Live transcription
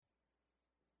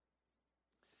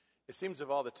It seems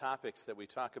of all the topics that we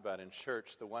talk about in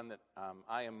church, the one that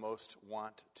I am most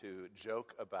want to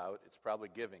joke about, it's probably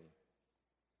giving.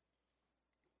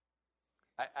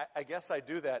 I guess I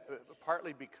do that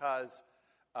partly because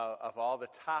of all the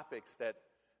topics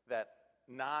that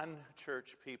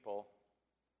non-church people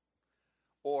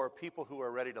or people who are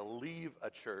ready to leave a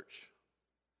church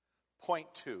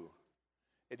point to.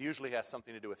 It usually has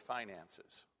something to do with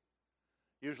finances.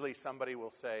 Usually somebody will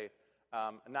say,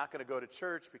 I'm not going to go to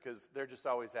church because they're just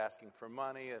always asking for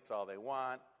money. That's all they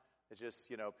want. It's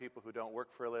just, people who don't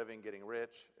work for a living getting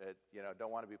rich, don't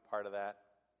want to be part of that.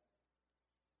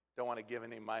 Don't want to give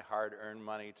any of my hard-earned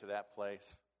money to that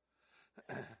place.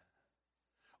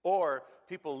 Or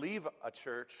people leave a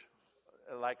church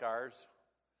like ours,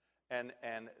 and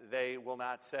they will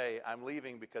not say, I'm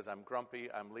leaving because I'm grumpy.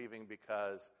 I'm leaving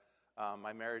because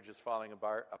my marriage is falling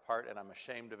apart and I'm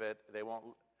ashamed of it.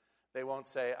 They won't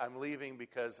say, I'm leaving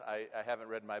because I haven't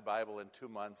read my Bible in 2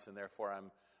 months and therefore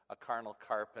I'm a carnal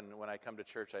carp and when I come to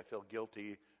church I feel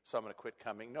guilty, so I'm going to quit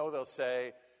coming. No, they'll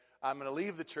say, I'm going to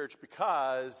leave the church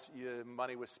because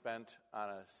money was spent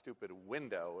on a stupid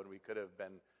window and we could have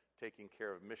been taking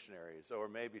care of missionaries. Or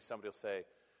maybe somebody will say,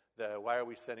 why are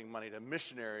we sending money to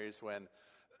missionaries when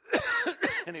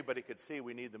anybody could see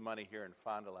we need the money here in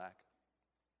Fond du Lac?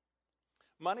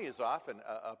 Money is often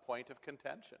a point of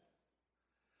contention.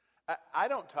 I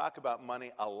don't talk about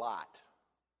money a lot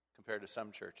compared to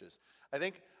some churches. I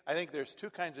think there's two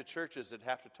kinds of churches that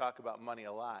have to talk about money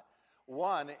a lot.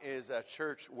 One is a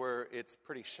church where it's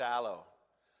pretty shallow.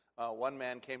 One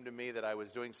man came to me that I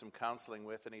was doing some counseling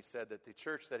with, and he said that the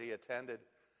church that he attended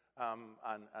on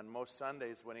most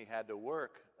Sundays when he had to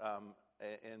work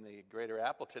in the greater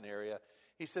Appleton area,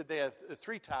 he said they have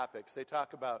 3 topics. They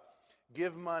talk about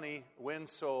give money, win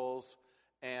souls,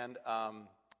 and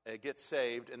get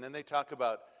saved, and then they talk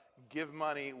about give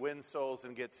money, win souls,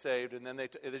 and get saved, and then they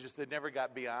never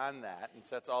got beyond that, and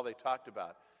so that's all they talked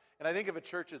about. And I think if a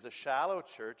church is a shallow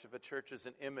church, if a church is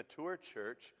an immature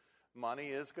church, money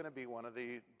is going to be one of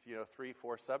the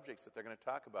 3-4 subjects that they're going to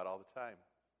talk about all the time.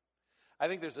 I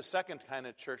think there's a second kind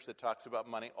of church that talks about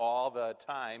money all the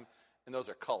time, and those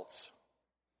are cults.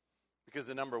 Because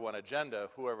the number one agenda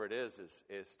of whoever it is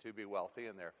to be wealthy,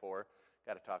 and therefore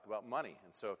got to talk about money.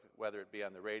 And so whether it be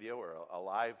on the radio or a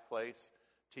live place,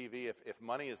 TV, if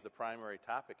money is the primary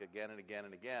topic again and again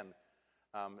and again,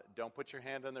 don't put your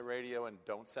hand on the radio and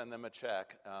don't send them a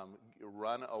check.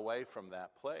 Run away from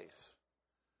that place.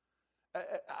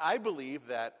 I believe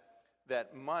that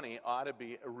money ought to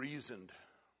be reasoned.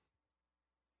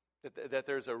 That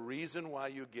there's a reason why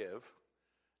you give,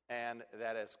 and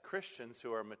that as Christians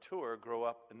who are mature grow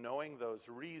up knowing those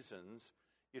reasons.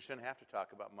 You shouldn't have to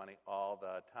talk about money all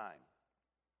the time.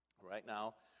 Right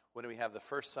now, when we have the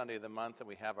first Sunday of the month and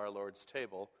we have our Lord's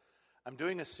table, I'm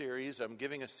giving a series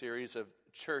of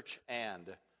church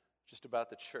and, just about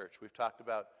the church. We've talked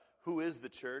about who is the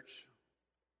church.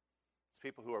 It's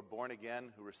people who are born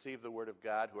again, who receive the Word of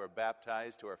God, who are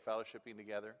baptized, who are fellowshipping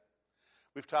together.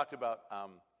 We've talked about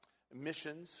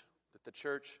missions, that the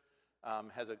church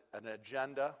has an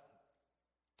agenda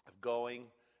of going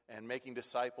and making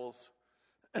disciples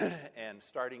and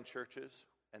starting churches,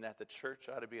 and that the church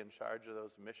ought to be in charge of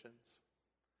those missions.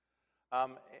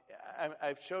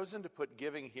 I've chosen to put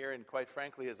giving here, and quite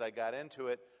frankly, as I got into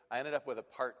it, I ended up with a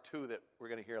part 2 that we're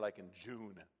going to hear like in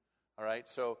June. All right,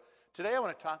 so today I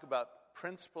want to talk about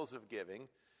principles of giving,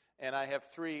 and I have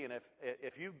 3, and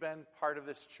if you've been part of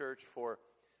this church for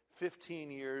 15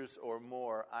 years or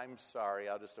more, I'm sorry,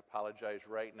 I'll just apologize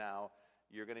right now.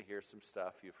 You're going to hear some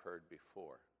stuff you've heard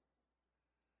before.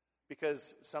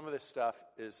 Because some of this stuff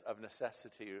is of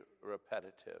necessity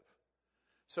repetitive.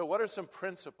 So what are some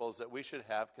principles that we should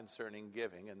have concerning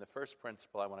giving? And the first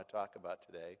principle I want to talk about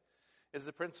today is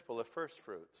the principle of first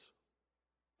fruits.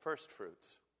 First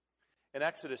fruits. In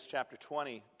Exodus chapter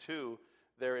 22,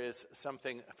 there is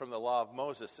something from the law of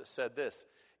Moses that said this: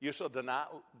 you shall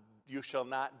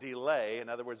not delay. In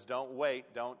other words, don't wait,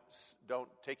 don't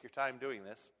take your time doing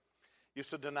this. You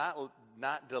shall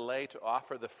not delay to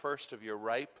offer the first of your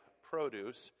ripe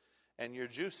produce and your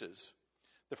juices.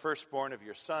 The firstborn of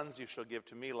your sons you shall give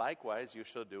to me. Likewise you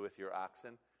shall do with your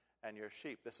oxen and your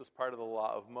sheep. This was part of the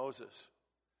law of Moses.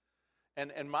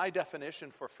 And my definition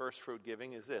for first fruit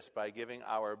giving is this: by giving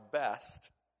our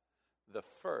best, the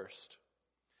first,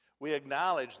 we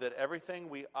acknowledge that everything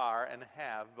we are and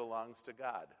have belongs to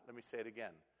God. Let me say it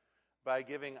again. By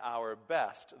giving our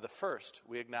best, the first,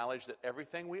 we acknowledge that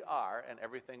everything we are and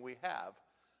everything we have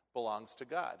belongs to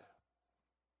God.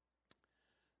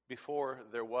 Before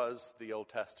there was the Old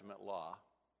Testament law,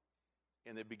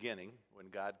 in the beginning, when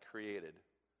God created,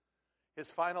 His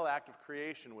final act of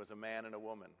creation was a man and a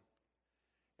woman.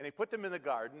 And he put them in the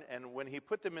garden, and when he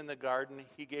put them in the garden,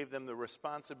 he gave them the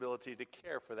responsibility to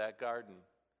care for that garden.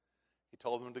 He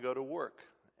told them to go to work,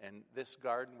 and this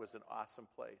garden was an awesome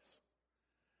place.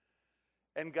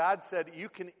 And God said, you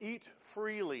can eat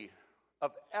freely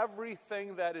of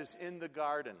everything that is in the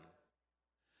garden.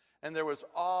 And there was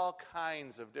all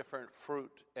kinds of different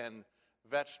fruit and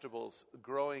vegetables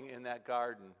growing in that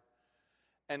garden.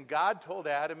 And God told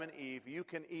Adam and Eve, you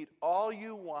can eat all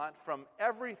you want from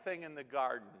everything in the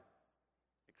garden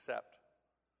except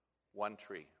one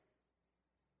tree.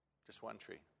 Just one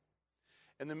tree.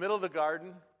 In the middle of the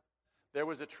garden, there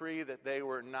was a tree that they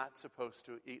were not supposed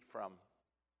to eat from.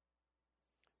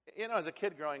 You know, as a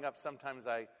kid growing up, sometimes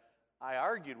I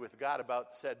argued with God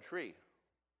about said tree.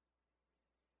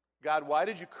 God, why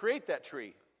did you create that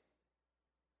tree?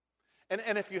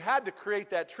 And if you had to create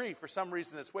that tree for some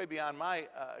reason that's way beyond my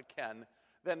ken,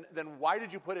 then why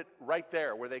did you put it right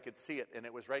there where they could see it, and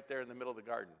it was right there in the middle of the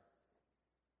garden?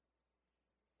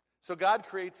 So God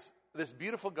creates this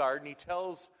beautiful garden. He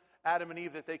tells Adam and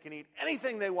Eve that they can eat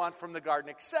anything they want from the garden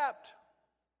except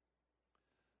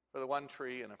for the one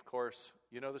tree. And of course,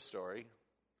 you know the story.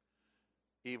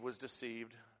 Eve was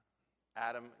deceived.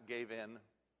 Adam gave in.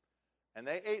 And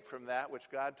they ate from that which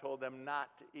God told them not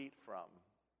to eat from.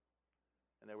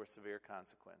 And there were severe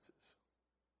consequences.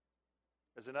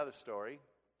 There's another story.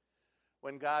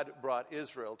 When God brought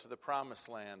Israel to the promised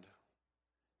land,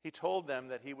 he told them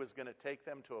that he was going to take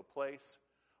them to a place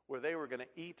where they were going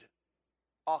to eat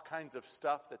all kinds of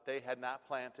stuff that they had not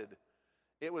planted.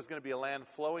 It was going to be a land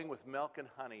flowing with milk and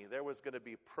honey. There was going to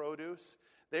be produce.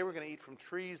 They were going to eat from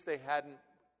trees they hadn't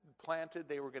planted.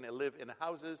 They were going to live in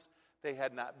houses they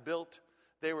had not built.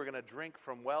 They were going to drink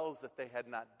from wells that they had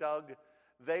not dug.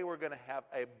 They were going to have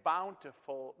a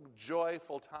bountiful,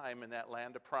 joyful time in that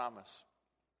land of promise.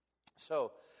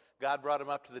 So God brought them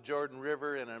up to the Jordan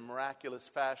River in a miraculous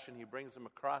fashion. He brings them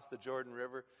across the Jordan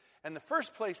River. And the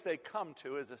first place they come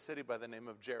to is a city by the name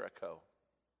of Jericho.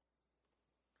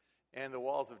 And the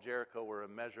walls of Jericho were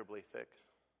immeasurably thick.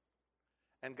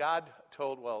 And God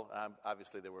told,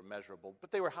 obviously they were measurable,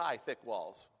 but they were high, thick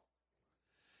walls.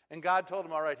 And God told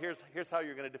them, all right, here's how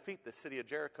you're going to defeat the city of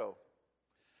Jericho.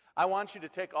 I want you to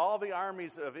take all the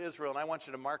armies of Israel, and I want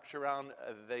you to march around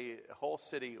the whole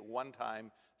city one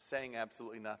time, saying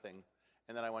absolutely nothing.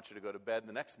 And then I want you to go to bed.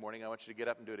 The next morning, I want you to get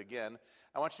up and do it again.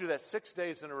 I want you to do that 6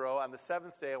 days in a row. On the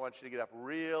seventh day, I want you to get up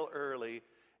real early,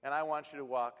 and I want you to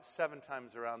walk 7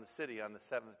 times around the city on the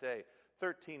seventh day,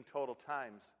 13 total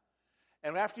times.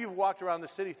 And after you've walked around the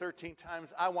city 13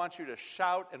 times, I want you to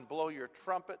shout and blow your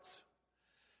trumpets,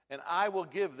 and I will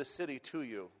give the city to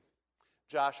you.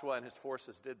 Joshua and his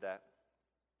forces did that.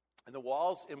 And the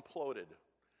walls imploded.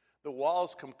 The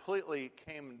walls completely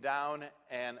came down,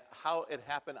 and how it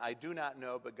happened, I do not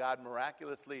know, but God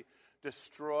miraculously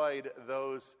destroyed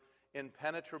those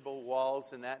impenetrable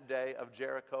walls in that day of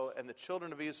Jericho, and the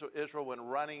children of Israel went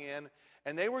running in,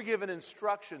 and they were given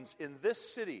instructions in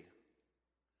this city,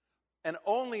 and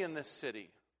only in this city,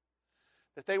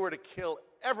 that they were to kill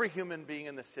every human being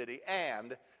in the city,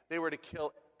 and they were to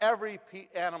kill every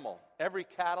animal, every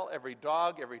cattle, every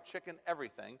dog, every chicken,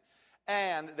 everything.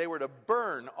 And they were to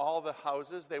burn all the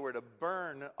houses. They were to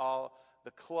burn all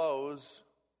the clothes.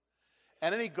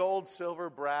 And any gold, silver,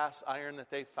 brass, iron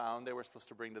that they found, they were supposed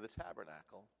to bring to the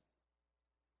tabernacle.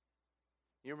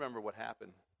 You remember what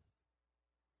happened.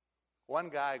 One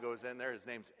guy goes in there, his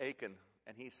name's Achan,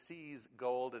 and he sees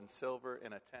gold and silver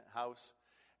in a tent house.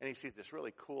 And he sees this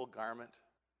really cool garment,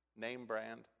 name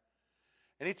brand.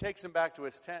 And he takes them back to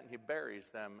his tent and he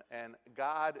buries them. And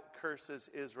God curses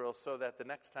Israel so that the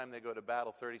next time they go to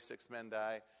battle, 36 men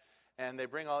die. And they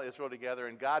bring all Israel together,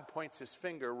 and God points his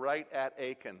finger right at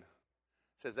Achan.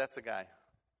 Says, that's the guy.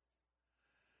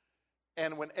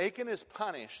 And when Achan is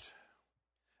punished,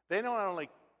 they not only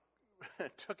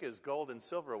took his gold and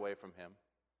silver away from him,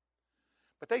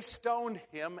 but they stoned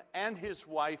him and his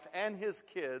wife and his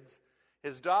kids,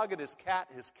 his dog and his cat,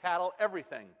 his cattle,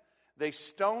 everything. They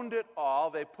stoned it all,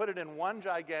 they put it in one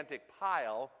gigantic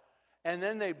pile, and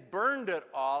then they burned it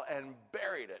all and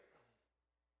buried it.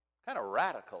 Kind of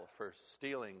radical for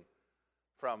stealing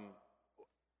from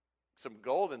some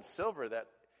gold and silver that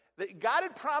God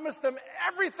had promised them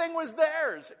everything was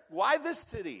theirs. Why this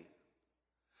city?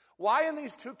 Why in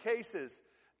these two cases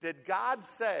did God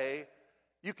say,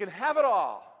 you can have it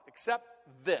all except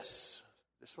this?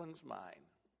 This one's mine.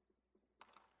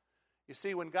 You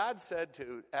see, when God said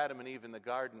to Adam and Eve in the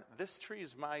garden, this tree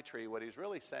is my tree, what he's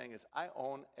really saying is, I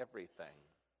own everything.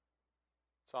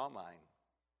 It's all mine.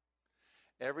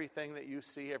 Everything that you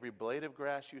see, every blade of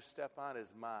grass you step on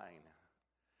is mine.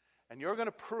 And you're going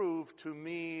to prove to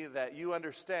me that you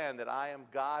understand that I am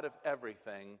God of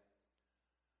everything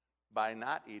by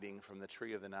not eating from the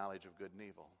tree of the knowledge of good and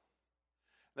evil.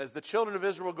 And as the children of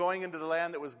Israel were going into the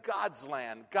land that was God's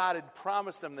land, God had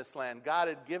promised them this land. God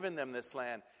had given them this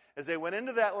land. As they went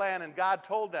into that land and God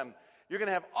told them, you're going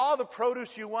to have all the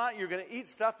produce you want. You're going to eat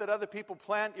stuff that other people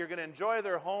plant. You're going to enjoy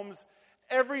their homes.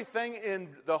 Everything in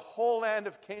the whole land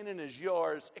of Canaan is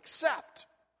yours except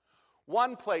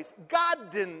one place. God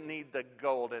didn't need the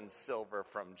gold and silver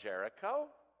from Jericho.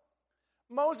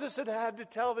 Moses had to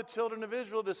tell the children of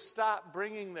Israel to stop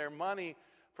bringing their money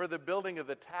for the building of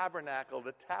the tabernacle.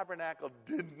 The tabernacle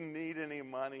didn't need any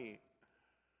money.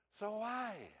 So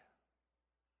why?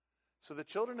 So the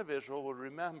children of Israel would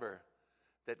remember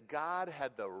that God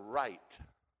had the right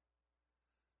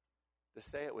to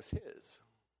say it was His.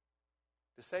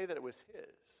 To say that it was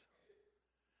His.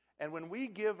 And when we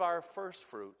give our first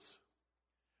fruits,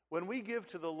 when we give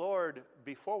to the Lord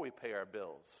before we pay our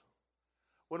bills,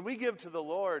 when we give to the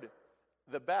Lord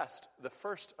the best, the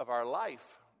first of our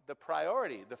life, the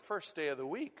priority, the first day of the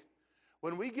week,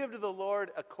 when we give to the Lord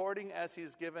according as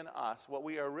He's given us, what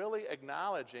we are really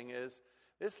acknowledging is,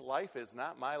 this life is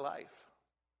not my life.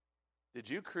 Did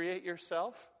you create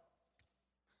yourself?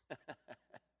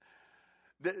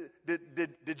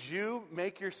 Did you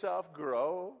make yourself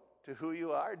grow to who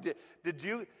you are?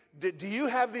 Do you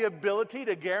have the ability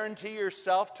to guarantee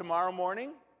yourself tomorrow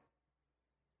morning?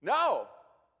 No.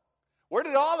 Where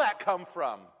did all that come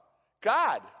from?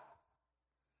 God.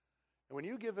 And when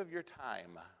you give of your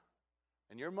time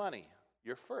and your money,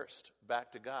 your first,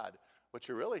 back to God, what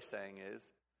you're really saying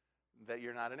is that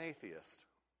you're not an atheist.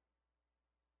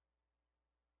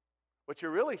 What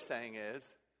you're really saying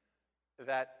is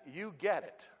that you get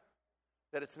it,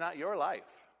 that it's not your life,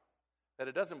 that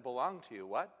it doesn't belong to you.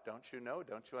 What? Don't you know?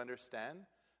 Don't you understand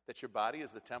that your body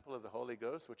is the temple of the Holy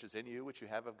Ghost, which is in you, which you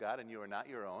have of God, and you are not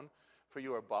your own, for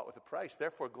you are bought with a price.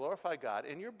 Therefore, glorify God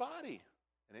in your body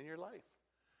and in your life,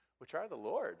 which are the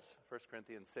Lord's. 1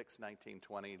 Corinthians 6, 19,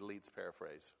 20, Leeds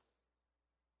paraphrase.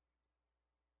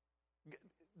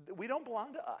 We don't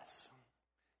belong to us.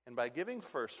 And by giving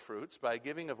first fruits, by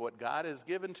giving of what God has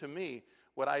given to me,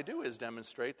 what I do is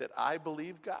demonstrate that I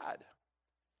believe God.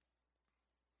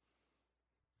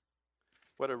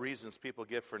 What are reasons people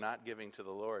give for not giving to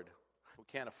the Lord? We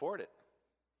can't afford it.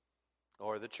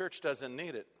 Or the church doesn't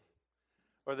need it.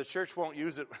 Or the church won't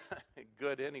use it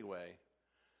good anyway.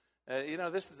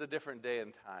 This is a different day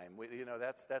and time.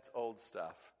 That's old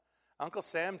stuff. Uncle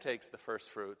Sam takes the first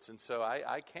fruits, and so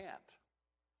I can't.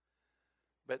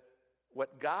 But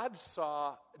what God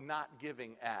saw not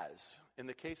giving as, in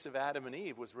the case of Adam and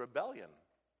Eve, was rebellion.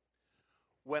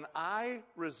 When I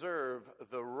reserve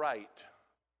the right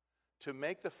to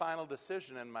make the final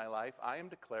decision in my life, I am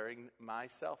declaring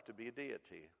myself to be a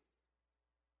deity.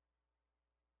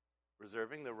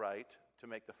 Reserving the right to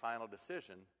make the final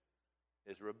decision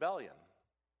is rebellion.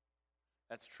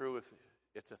 That's true if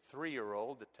it's a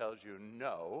 3-year-old that tells you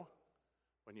no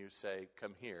when you say,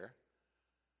 come here.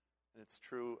 And it's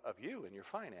true of you and your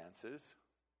finances,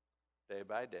 day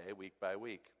by day, week by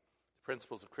week. The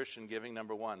principles of Christian giving,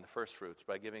 number 1, the first fruits.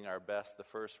 By giving our best, the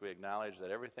first, we acknowledge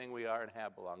that everything we are and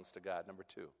have belongs to God. Number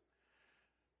 2,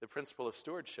 the principle of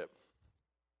stewardship.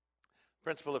 The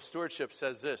principle of stewardship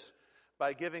says this: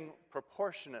 by giving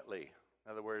proportionately,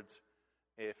 in other words,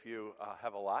 if you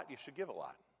have a lot, you should give a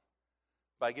lot.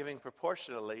 By giving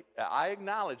proportionally, I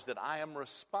acknowledge that I am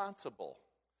responsible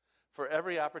for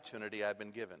every opportunity I've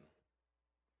been given.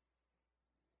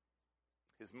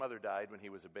 His mother died when he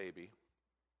was a baby.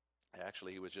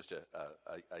 Actually, he was just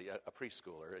a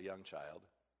preschooler, a young child.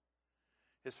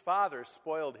 His father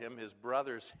spoiled him. His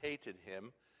brothers hated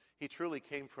him. He truly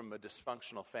came from a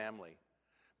dysfunctional family.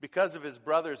 Because of his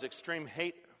brother's extreme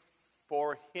hate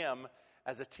for him,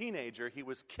 as a teenager, he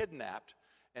was kidnapped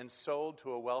and sold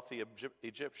to a wealthy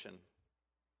Egyptian.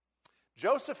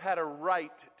 Joseph had a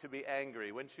right to be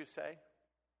angry, wouldn't you say?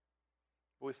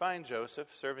 We find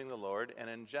Joseph serving the Lord, and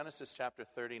in Genesis chapter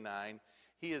 39,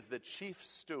 he is the chief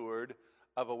steward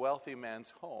of a wealthy man's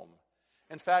home.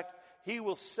 In fact, he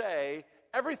will say,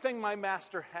 everything my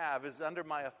master have is under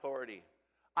my authority.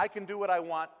 I can do what I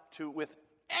want to with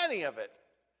any of it.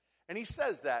 And he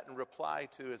says that in reply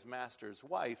to his master's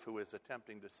wife, who is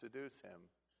attempting to seduce him.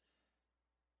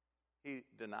 He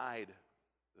denied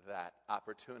that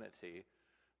opportunity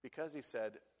because he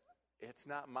said, it's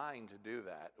not mine to do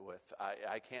that with.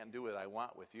 I can't do what I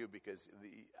want with you because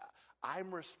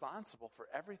I'm responsible for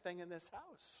everything in this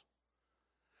house.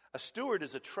 A steward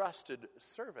is a trusted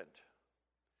servant.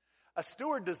 A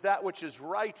steward does that which is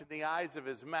right in the eyes of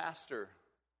his master.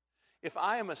 If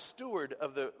I am a steward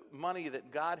of the money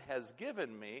that God has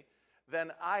given me,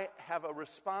 then I have a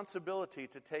responsibility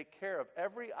to take care of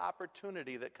every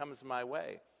opportunity that comes my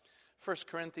way. 1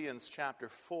 Corinthians chapter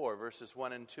 4, verses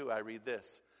 1 and 2, I read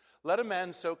this. Let a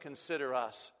man so consider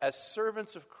us as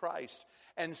servants of Christ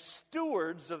and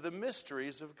stewards of the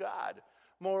mysteries of God.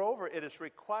 Moreover, it is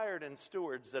required in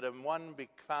stewards that one be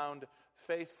found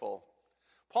faithful.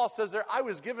 Paul says there, I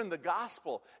was given the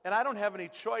gospel, and I don't have any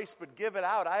choice but give it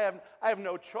out. I have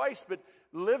no choice but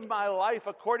live my life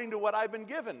according to what I've been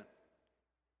given.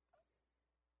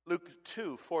 Luke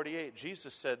 2:48,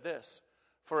 Jesus said this,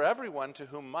 for everyone to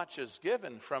whom much is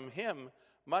given, from him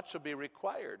much will be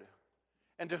required.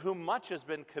 And to whom much has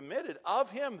been committed,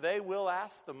 of him they will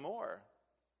ask the more.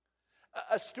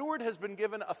 A steward has been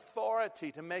given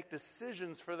authority to make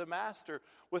decisions for the master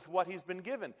with what he's been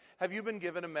given. Have you been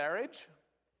given a marriage?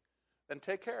 Then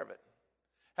take care of it.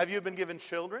 Have you been given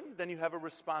children? Then you have a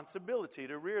responsibility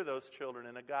to rear those children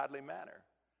in a godly manner.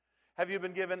 Have you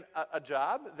been given a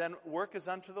job? Then work as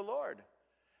unto the Lord.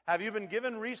 Have you been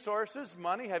given resources,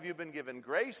 money? Have you been given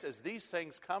grace as these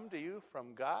things come to you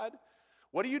from God?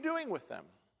 What are you doing with them?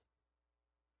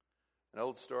 An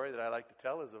old story that I like to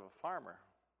tell is of a farmer.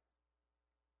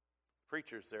 The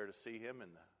preacher's there to see him,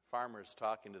 and the farmer's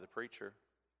talking to the preacher.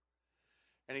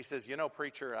 And he says,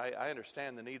 preacher, I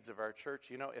understand the needs of our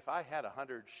church. If I had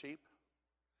 100 sheep,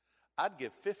 I'd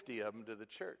give 50 of them to the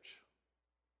church.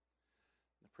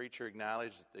 The preacher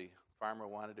acknowledged that the farmer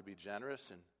wanted to be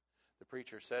generous, and the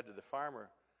preacher said to the farmer,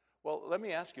 well, let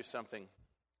me ask you something.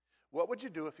 What would you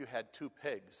do if you had 2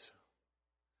 pigs?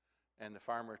 And the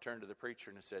farmer turned to the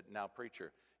preacher and said, now,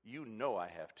 preacher, you know I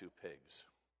have 2 pigs.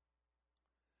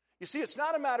 You see, it's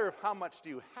not a matter of how much do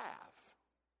you have.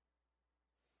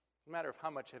 It's a matter of how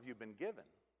much have you been given.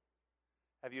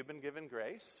 Have you been given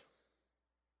grace?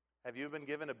 Have you been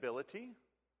given ability?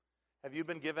 Have you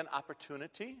been given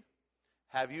opportunity?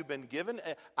 Have you been given?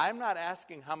 I'm not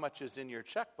asking how much is in your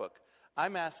checkbook.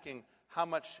 I'm asking how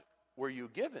much were you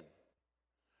given?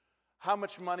 How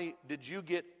much money did you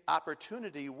get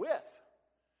opportunity with?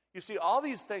 You see, all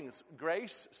these things,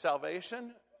 grace,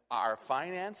 salvation, our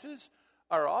finances,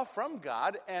 are all from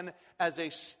God, and as a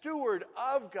steward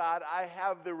of God, I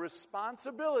have the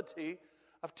responsibility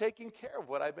of taking care of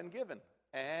what I've been given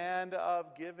and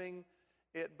of giving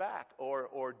it back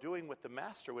or doing what the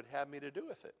master would have me to do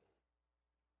with it.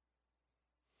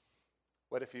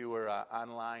 What if you were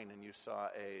online and you saw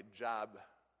a job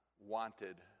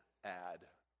wanted ad?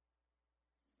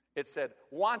 It said,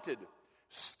 wanted,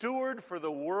 steward for the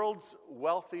world's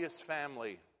wealthiest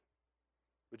family.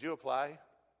 Would you apply?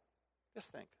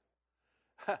 Just think.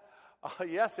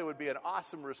 Yes, it would be an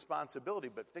awesome responsibility,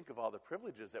 but think of all the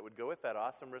privileges that would go with that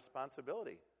awesome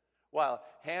responsibility. While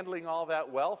handling all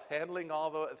that wealth, handling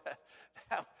all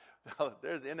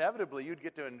there's inevitably you'd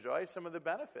get to enjoy some of the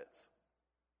benefits.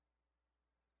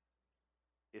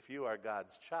 If you are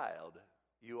God's child,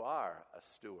 you are a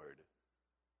steward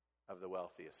of the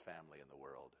wealthiest family in the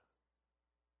world.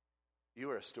 You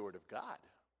are a steward of God,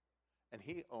 and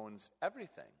He owns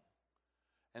everything.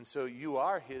 And so you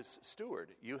are His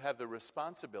steward. You have the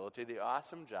responsibility, the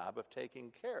awesome job of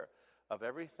taking care of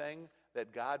everything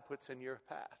that God puts in your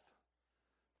path.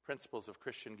 Principles of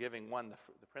Christian giving. One,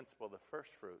 the principle of the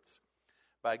first fruits.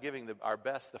 By giving our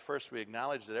best, the first, we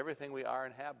acknowledge that everything we are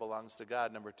and have belongs to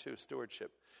God. Number two,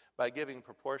 stewardship. By giving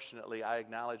proportionately, I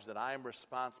acknowledge that I am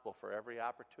responsible for every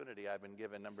opportunity I've been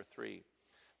given. Number three,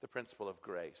 the principle of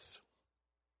grace.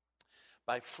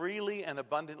 By freely and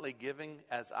abundantly giving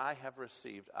as I have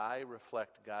received, I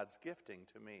reflect God's gifting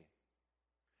to me.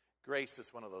 Grace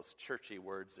is one of those churchy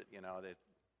words that,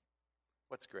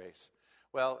 what's grace?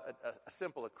 Well, a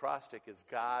simple acrostic is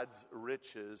God's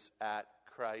riches at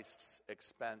Christ's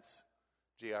expense.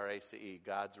 Grace,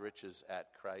 God's riches at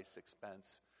Christ's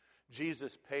expense.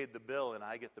 Jesus paid the bill and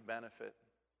I get the benefit.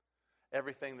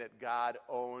 Everything that God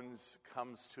owns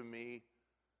comes to me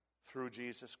through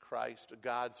Jesus Christ,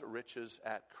 God's riches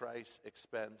at Christ's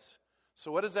expense.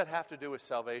 So what does that have to do with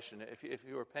salvation? If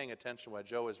you were paying attention while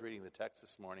Joe was reading the text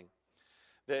this morning,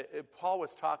 Paul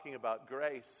was talking about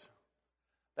grace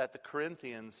that the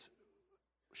Corinthians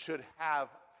should have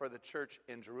for the church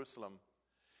in Jerusalem.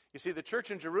 You see, the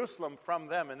church in Jerusalem, from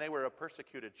them, and they were a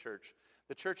persecuted church,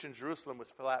 the church in Jerusalem was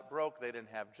flat broke. They didn't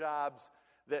have jobs.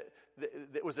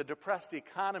 It was a depressed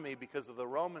economy because of the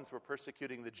Romans were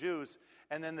persecuting the Jews,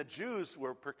 and then the Jews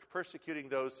were persecuting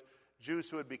those Jews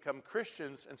who had become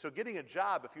Christians. And so getting a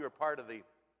job, if you were part of the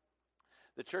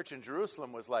church in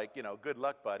Jerusalem, was like, good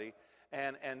luck, buddy.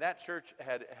 And that church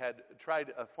had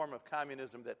tried a form of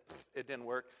communism that it didn't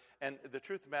work. And the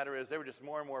truth of the matter is there were just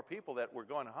more and more people that were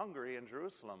going hungry in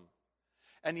Jerusalem.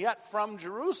 And yet from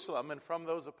Jerusalem and from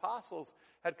those apostles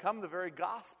had come the very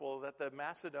gospel that the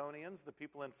Macedonians, the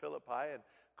people in Philippi and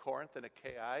Corinth and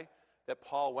Achaia, that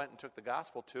Paul went and took the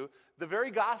gospel to, the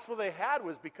very gospel they had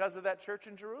was because of that church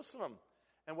in Jerusalem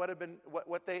and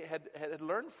what they had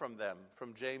learned from them,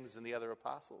 from James and the other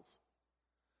apostles.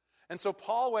 And so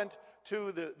Paul went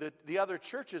to the other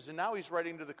churches, and now he's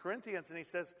writing to the Corinthians, and he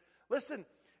says, listen,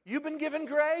 you've been given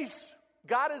grace.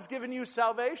 God has given you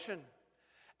salvation.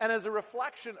 And as a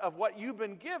reflection of what you've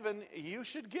been given, you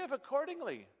should give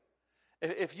accordingly.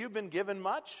 If you've been given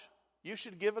much, you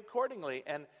should give accordingly.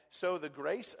 And so the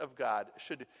grace of God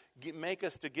should make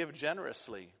us to give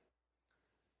generously.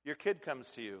 Your kid comes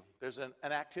to you. There's an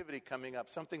activity coming up,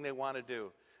 something they want to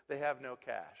do. They have no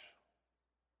cash.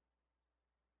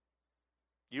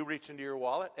 You reach into your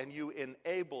wallet and you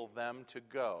enable them to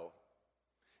go.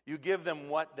 You give them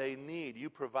what they need. You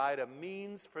provide a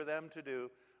means for them to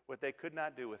do what they could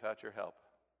not do without your help.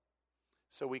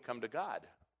 So we come to God.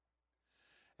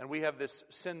 And we have this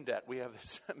sin debt. We have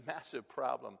this massive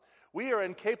problem. We are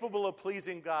incapable of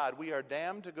pleasing God. We are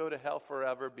damned to go to hell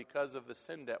forever because of the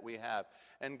sin debt we have.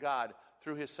 And God,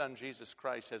 through his Son Jesus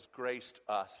Christ, has graced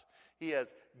us. He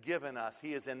has given us.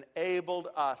 He has enabled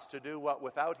us to do what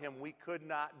without him we could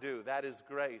not do. That is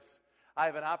grace. I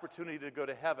have an opportunity to go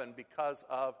to heaven because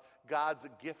of God's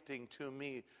gifting to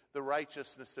me the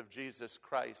righteousness of Jesus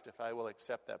Christ, if I will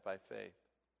accept that by faith.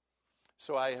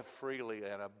 So I have freely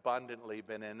and abundantly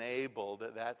been enabled.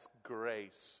 That's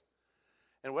grace.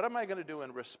 And what am I going to do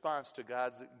in response to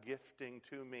God's gifting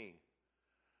to me?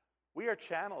 We are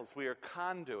channels. We are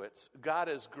conduits. God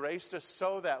has graced us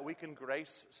so that we can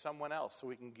grace someone else, so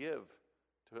we can give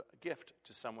a gift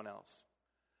to someone else.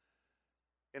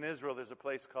 In Israel, there's a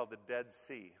place called the Dead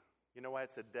Sea. You know why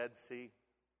it's a Dead Sea?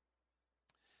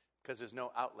 Because there's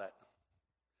no outlet.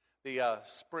 The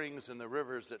springs and the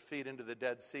rivers that feed into the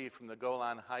Dead Sea from the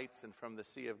Golan Heights and from the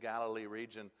Sea of Galilee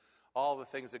region, all the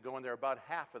things that go in there, about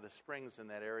half of the springs in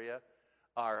that area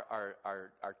are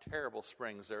terrible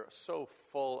springs. They're so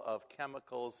full of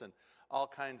chemicals and all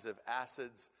kinds of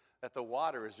acids that the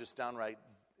water is just downright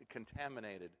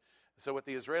contaminated. So what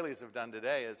the Israelis have done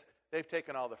today is they've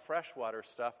taken all the freshwater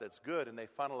stuff that's good and they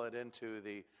funnel it into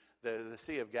the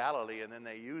Sea of Galilee, and then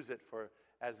they use it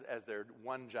as their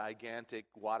one gigantic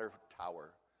water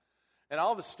tower. And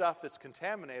all the stuff that's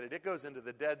contaminated, it goes into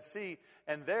the Dead Sea,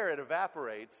 and there it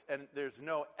evaporates, and there's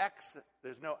no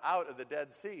out of the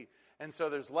Dead Sea. And so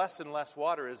there's less and less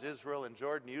water as Israel and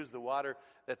Jordan use the water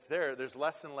that's there. There's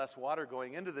less and less water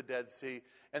going into the Dead Sea,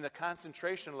 and the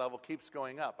concentration level keeps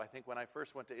going up. I think when I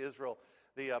first went to Israel,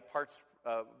 the parts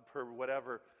per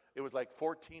whatever, it was like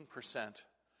 14%.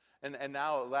 And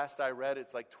now, last I read,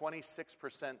 it's like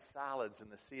 26% solids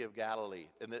in the Sea of Galilee,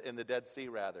 in the Dead Sea,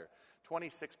 rather.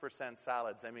 26%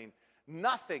 solids. I mean,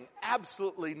 nothing,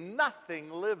 absolutely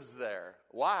nothing lives there.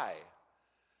 Why?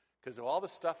 Because of all the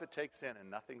stuff it takes in and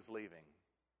nothing's leaving.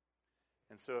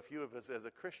 And so if you, as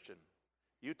a Christian,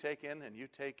 you take in and you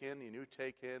take in and you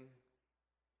take in,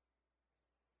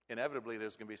 inevitably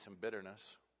there's going to be some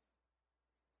bitterness.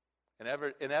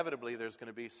 Inevitably there's going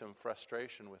to be some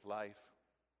frustration with life.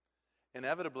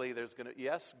 Inevitably,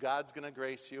 yes, God's going to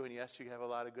grace you, and yes, you have a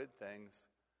lot of good things.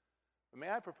 But may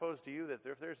I propose to you that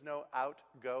if there's no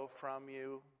outgo from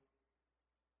you,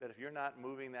 that if you're not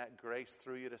moving that grace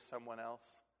through you to someone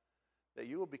else, that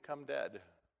you will become dead.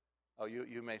 Oh,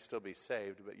 you may still be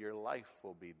saved, but your life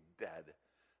will be dead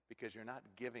because you're not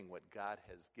giving what God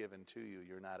has given to you.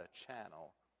 You're not a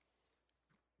channel.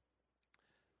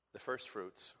 The first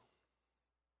fruits.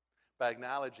 By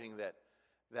acknowledging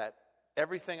that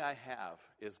everything I have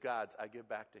is God's, I give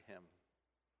back to him.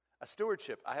 A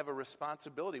stewardship, I have a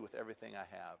responsibility with everything I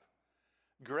have.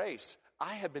 Grace,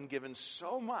 I have been given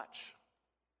so much.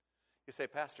 You say,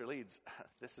 Pastor Leeds,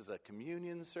 this is a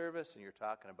communion service and you're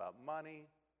talking about money.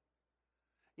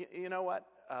 You know what?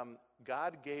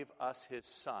 God gave us his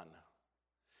Son.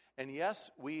 And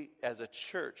yes, we as a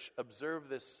church observe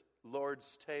this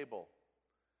Lord's table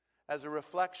as a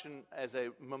reflection, as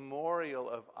a memorial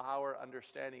of our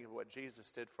understanding of what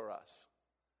Jesus did for us.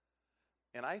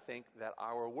 And I think that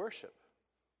our worship,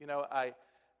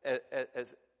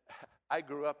 I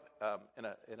grew up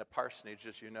in a parsonage,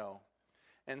 as you know.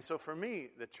 And so for me,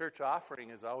 the church offering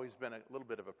has always been a little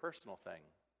bit of a personal thing.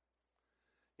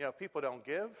 People don't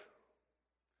give.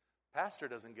 Pastor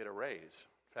doesn't get a raise.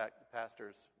 In fact, the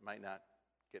pastors might not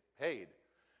get paid.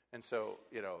 And so,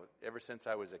 ever since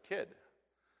I was a kid,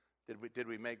 did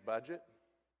we make budget?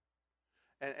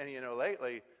 And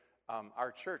lately,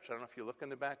 our church, I don't know if you look in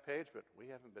the back page, but we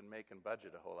haven't been making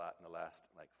budget a whole lot in the last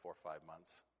 4 or 5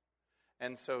 months.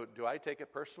 And so do I take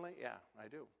it personally? Yeah, I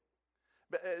do.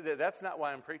 But that's not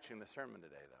why I'm preaching the sermon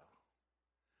today,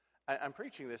 though. I'm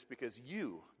preaching this because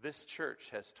you, this church,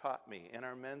 has taught me in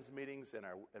our men's meetings, in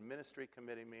our ministry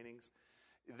committee meetings,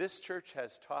 this church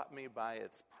has taught me by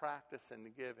its practice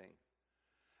in giving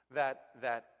that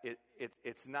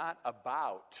it's not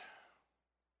about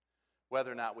whether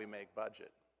or not we make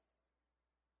budget.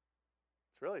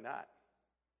 It's really not.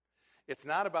 It's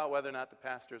not about whether or not the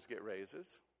pastors get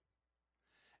raises.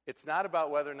 It's not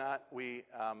about whether or not we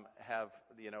have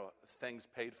things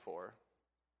paid for.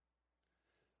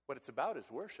 What it's about is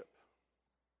worship.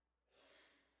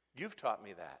 You've taught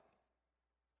me that.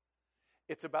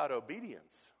 It's about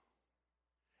obedience.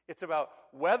 It's about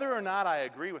whether or not I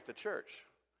agree with the church,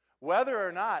 whether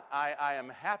or not I am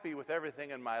happy with everything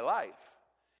in my life.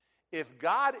 If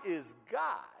God is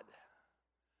God,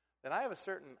 then I have a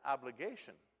certain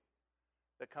obligation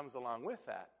that comes along with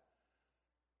that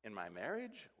in my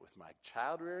marriage, with my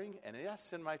child rearing, and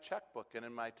yes, in my checkbook and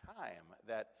in my time,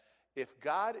 that if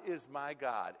God is my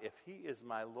God, if He is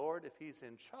my Lord, if He's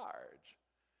in charge,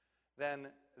 then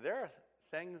there are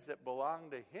things that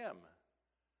belong to Him.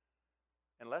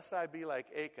 Unless I be like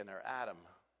Achan or Adam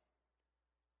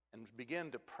and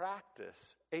begin to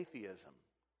practice atheism.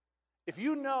 If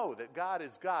you know that God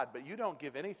is God, but you don't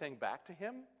give anything back to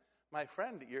Him, my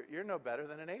friend, you're no better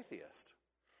than an atheist.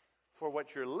 For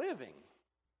what you're living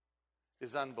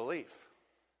is unbelief.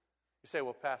 You say,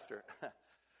 well, Pastor,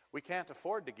 we can't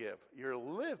afford to give. You're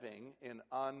living in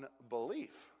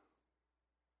unbelief.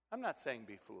 I'm not saying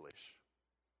be foolish.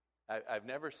 I've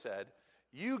never said,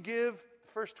 you give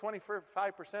the first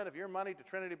 25% of your money to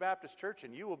Trinity Baptist Church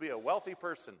and you will be a wealthy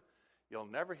person. You'll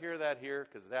never hear that here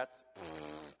because that's...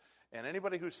 And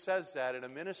anybody who says that in a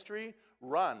ministry,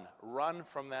 run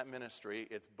from that ministry.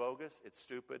 It's bogus, it's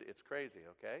stupid, it's crazy,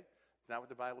 okay? It's not what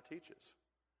the Bible teaches.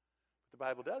 But the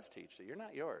Bible does teach that you're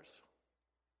not yours.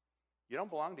 You don't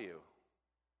belong to you.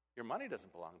 Your money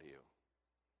doesn't belong to you.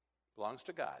 It belongs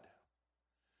to God.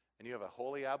 And you have a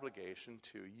holy obligation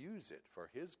to use it for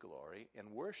His glory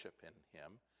and worship in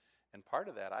Him. And part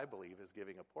of that, I believe, is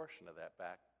giving a portion of that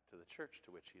back to the church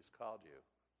to which He's called you.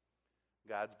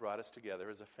 God's brought us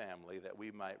together as a family that we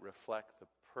might reflect the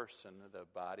person, the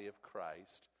body of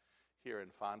Christ, here in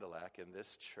Fond du Lac, in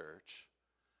this church.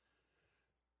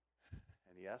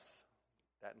 And yes,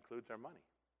 that includes our money.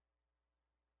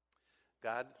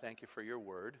 God, thank you for your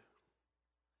word.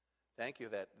 Thank you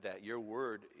that your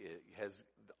word has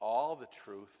all the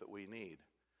truth that we need,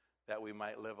 that we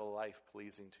might live a life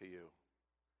pleasing to you.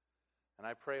 And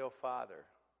I pray, oh Father,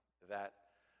 that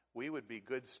we would be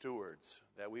good stewards,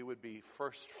 that we would be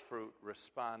first fruit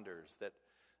responders,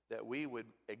 that we would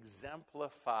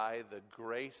exemplify the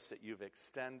grace that you've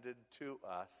extended to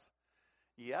us.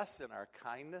 Yes, in our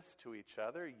kindness to each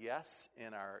other. Yes,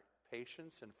 in our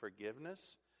patience and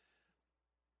forgiveness.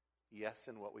 Yes,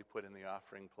 in what we put in the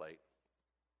offering plate.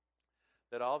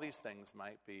 That all these things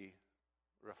might be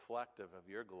reflective of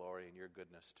your glory and your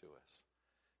goodness to us.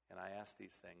 And I ask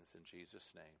these things in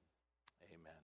Jesus' name. Amen.